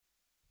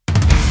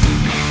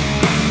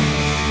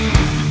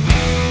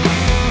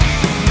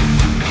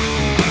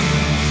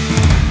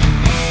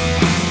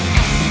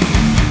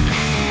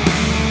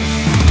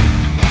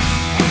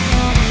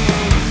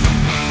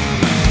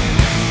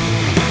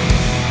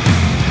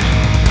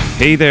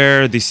Hey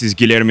there, this is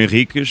Guilherme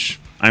Henriques.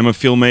 I'm a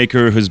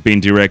filmmaker who's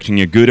been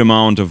directing a good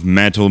amount of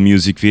metal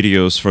music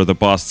videos for the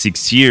past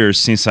 6 years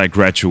since I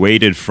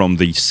graduated from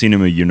the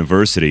Cinema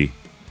University.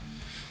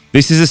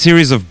 This is a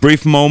series of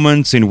brief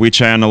moments in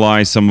which I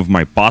analyze some of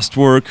my past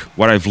work,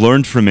 what I've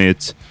learned from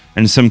it,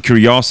 and some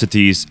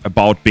curiosities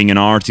about being an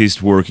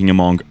artist working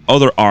among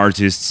other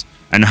artists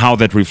and how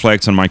that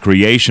reflects on my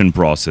creation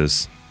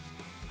process.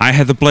 I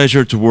had the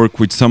pleasure to work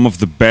with some of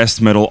the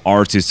best metal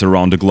artists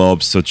around the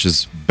globe, such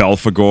as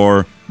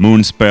Belphegor,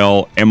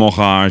 Moonspell,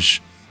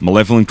 Hemorrhage,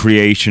 Malevolent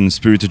Creation,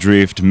 Spirit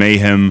Adrift,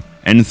 Mayhem,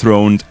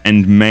 Enthroned,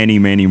 and many,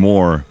 many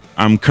more.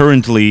 I'm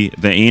currently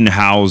the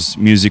in-house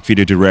music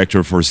video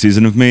director for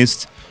Season of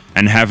Mist,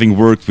 and having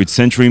worked with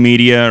Century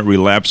Media,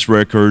 Relapse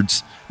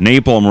Records,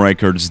 Napalm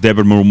Records,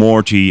 Deborah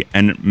Morty,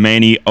 and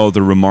many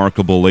other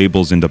remarkable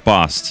labels in the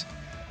past.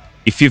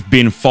 If you've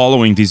been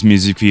following this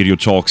music video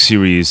talk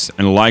series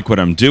and like what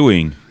I'm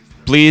doing,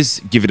 please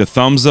give it a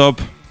thumbs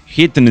up,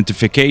 hit the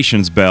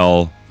notifications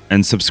bell,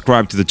 and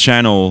subscribe to the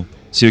channel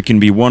so you can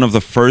be one of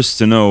the first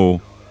to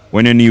know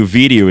when a new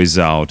video is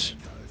out.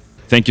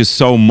 Thank you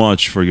so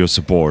much for your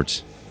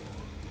support.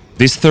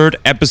 This third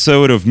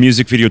episode of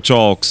Music Video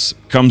Talks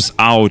comes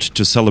out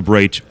to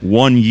celebrate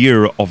 1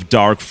 year of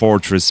Dark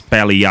Fortress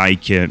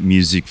Peliaike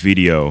music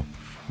video,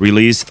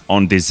 released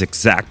on this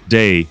exact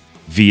day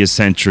via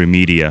Century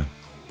Media.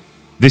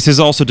 This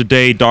is also the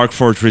day Dark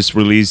Fortress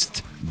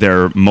released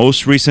their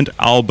most recent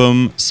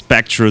album,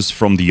 Spectres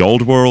from the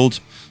Old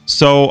World,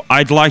 so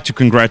I'd like to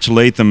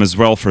congratulate them as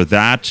well for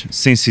that,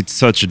 since it's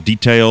such a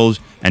detailed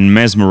and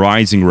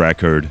mesmerizing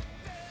record.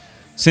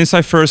 Since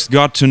I first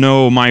got to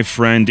know my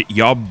friend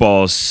Job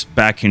Boss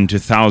back in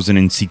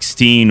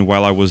 2016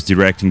 while I was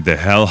directing the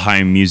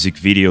Helheim music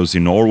videos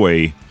in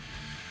Norway,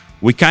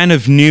 we kind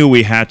of knew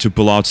we had to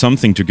pull out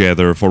something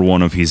together for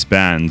one of his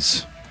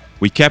bands.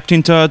 We kept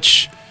in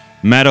touch,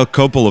 met a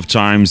couple of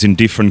times in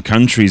different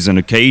countries and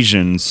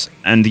occasions,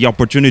 and the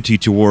opportunity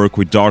to work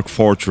with Dark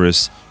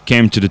Fortress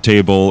came to the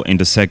table in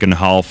the second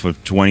half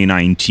of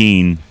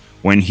 2019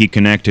 when he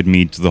connected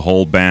me to the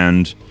whole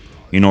band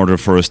in order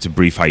for us to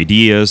brief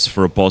ideas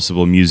for a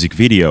possible music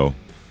video.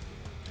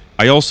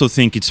 I also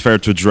think it's fair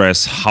to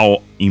address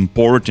how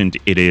important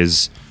it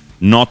is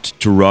not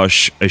to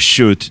rush a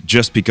shoot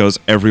just because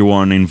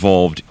everyone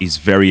involved is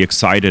very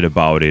excited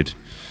about it,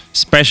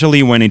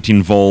 especially when it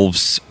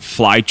involves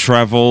flight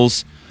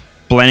travels,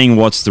 planning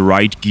what's the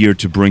right gear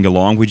to bring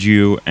along with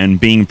you, and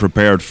being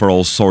prepared for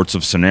all sorts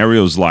of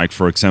scenarios like,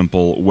 for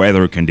example,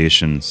 weather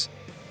conditions.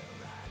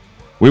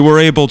 We were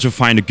able to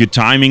find a good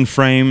timing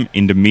frame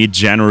in the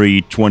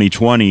mid-January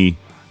 2020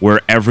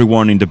 where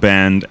everyone in the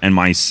band and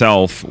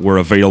myself were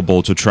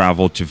available to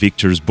travel to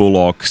Victor's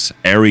Bullock's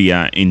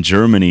area in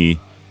Germany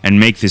and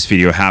make this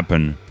video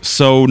happen.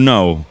 So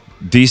no,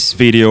 this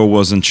video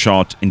wasn't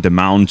shot in the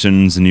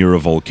mountains near a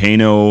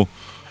volcano,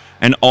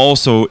 and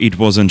also it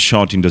wasn't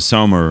shot in the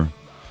summer.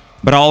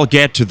 But I'll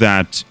get to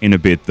that in a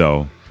bit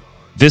though.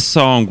 This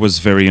song was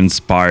very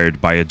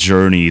inspired by a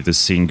journey the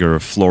singer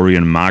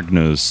Florian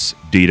Magnus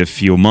did a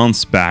few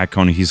months back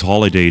on his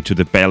holiday to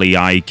the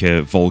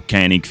Peliaike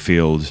volcanic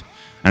field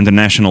and the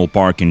national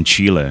park in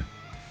Chile.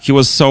 He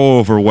was so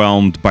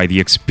overwhelmed by the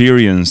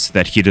experience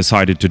that he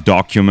decided to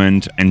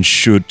document and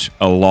shoot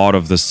a lot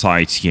of the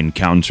sights he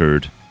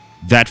encountered.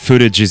 That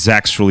footage is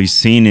actually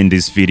seen in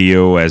this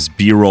video as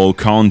B-roll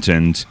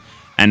content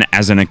and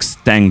as an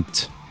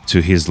extent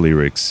to his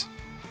lyrics.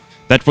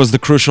 That was the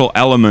crucial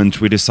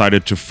element we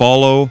decided to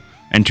follow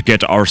and to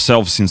get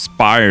ourselves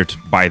inspired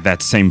by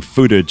that same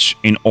footage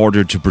in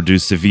order to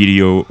produce a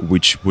video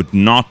which would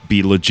not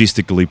be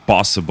logistically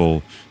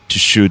possible to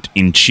shoot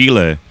in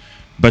Chile,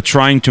 but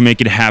trying to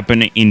make it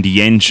happen in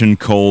the ancient,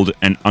 cold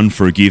and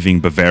unforgiving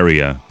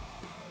Bavaria.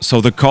 So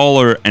the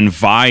color and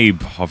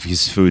vibe of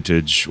his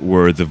footage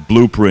were the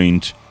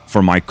blueprint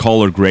for my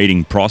color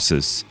grading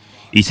process.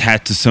 It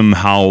had to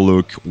somehow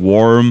look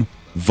warm,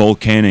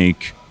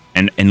 volcanic,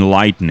 and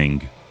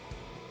enlightening.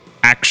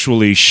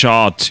 Actually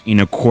shot in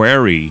a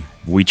quarry,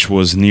 which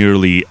was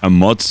nearly a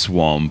mud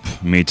swamp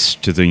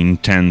midst to the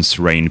intense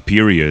rain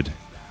period.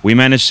 We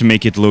managed to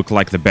make it look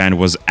like the band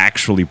was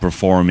actually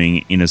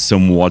performing in a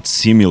somewhat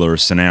similar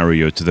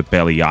scenario to the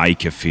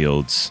Peliaike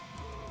fields.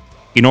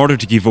 In order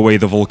to give away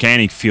the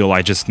volcanic feel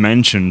I just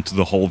mentioned to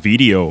the whole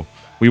video,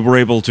 we were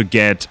able to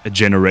get a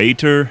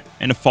generator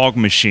and a fog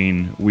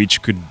machine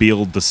which could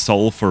build the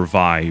sulfur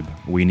vibe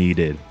we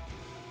needed.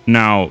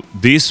 Now,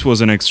 this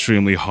was an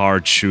extremely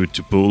hard shoot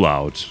to pull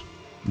out.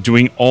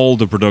 Doing all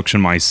the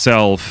production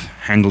myself,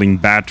 handling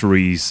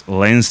batteries,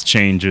 lens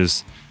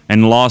changes,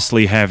 and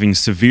lastly having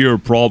severe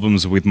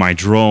problems with my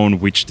drone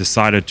which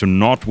decided to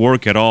not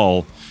work at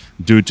all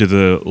due to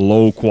the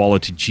low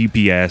quality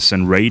GPS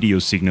and radio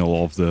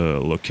signal of the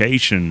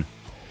location.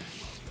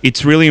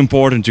 It's really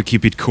important to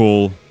keep it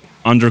cool,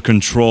 under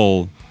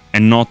control,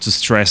 and not to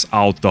stress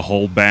out the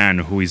whole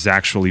band who is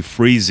actually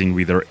freezing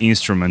with their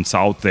instruments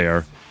out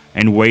there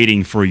and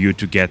waiting for you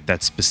to get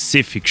that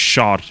specific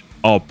shot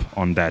up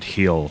on that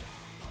hill.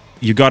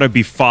 You gotta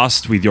be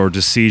fast with your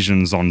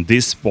decisions on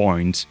this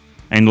point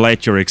and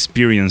let your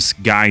experience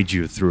guide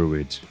you through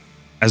it.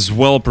 As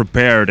well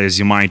prepared as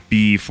you might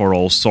be for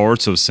all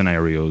sorts of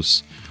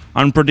scenarios,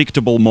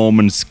 unpredictable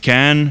moments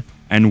can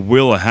and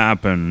will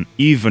happen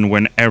even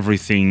when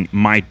everything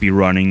might be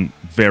running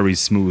very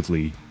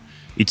smoothly.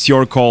 It's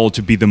your call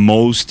to be the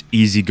most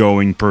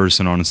easygoing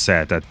person on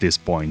set at this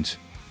point.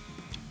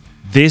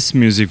 This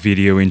music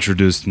video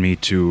introduced me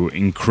to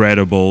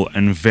incredible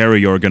and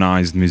very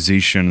organized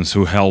musicians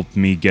who helped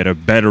me get a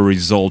better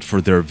result for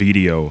their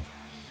video.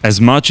 As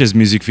much as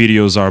music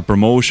videos are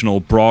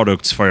promotional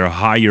products for a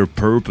higher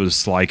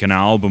purpose like an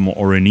album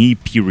or an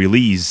EP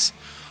release,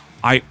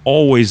 I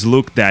always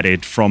looked at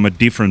it from a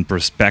different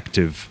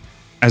perspective.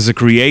 As a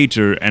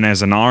creator and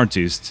as an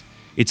artist,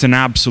 it's an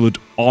absolute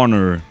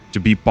honor to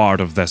be part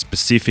of that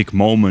specific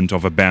moment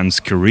of a band's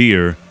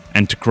career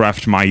and to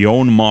craft my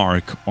own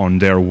mark on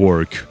their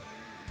work.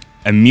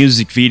 A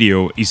music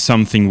video is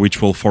something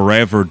which will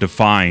forever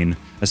define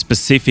a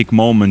specific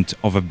moment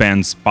of a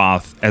band's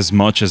path as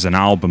much as an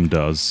album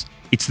does.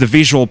 It's the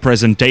visual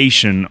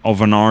presentation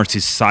of an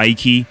artist's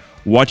psyche,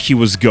 what he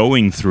was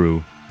going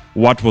through,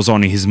 what was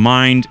on his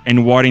mind,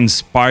 and what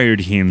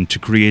inspired him to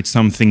create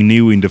something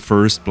new in the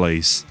first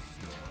place.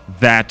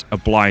 That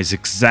applies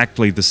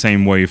exactly the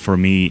same way for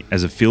me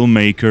as a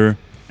filmmaker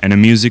and a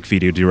music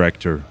video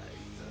director.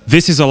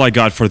 This is all I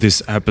got for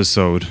this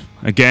episode.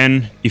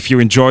 Again, if you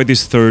enjoyed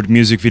this third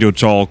music video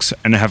talks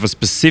and have a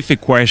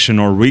specific question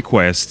or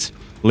request,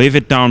 leave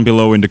it down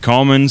below in the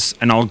comments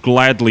and I'll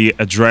gladly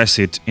address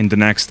it in the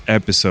next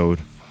episode.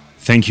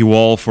 Thank you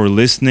all for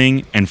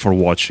listening and for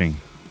watching.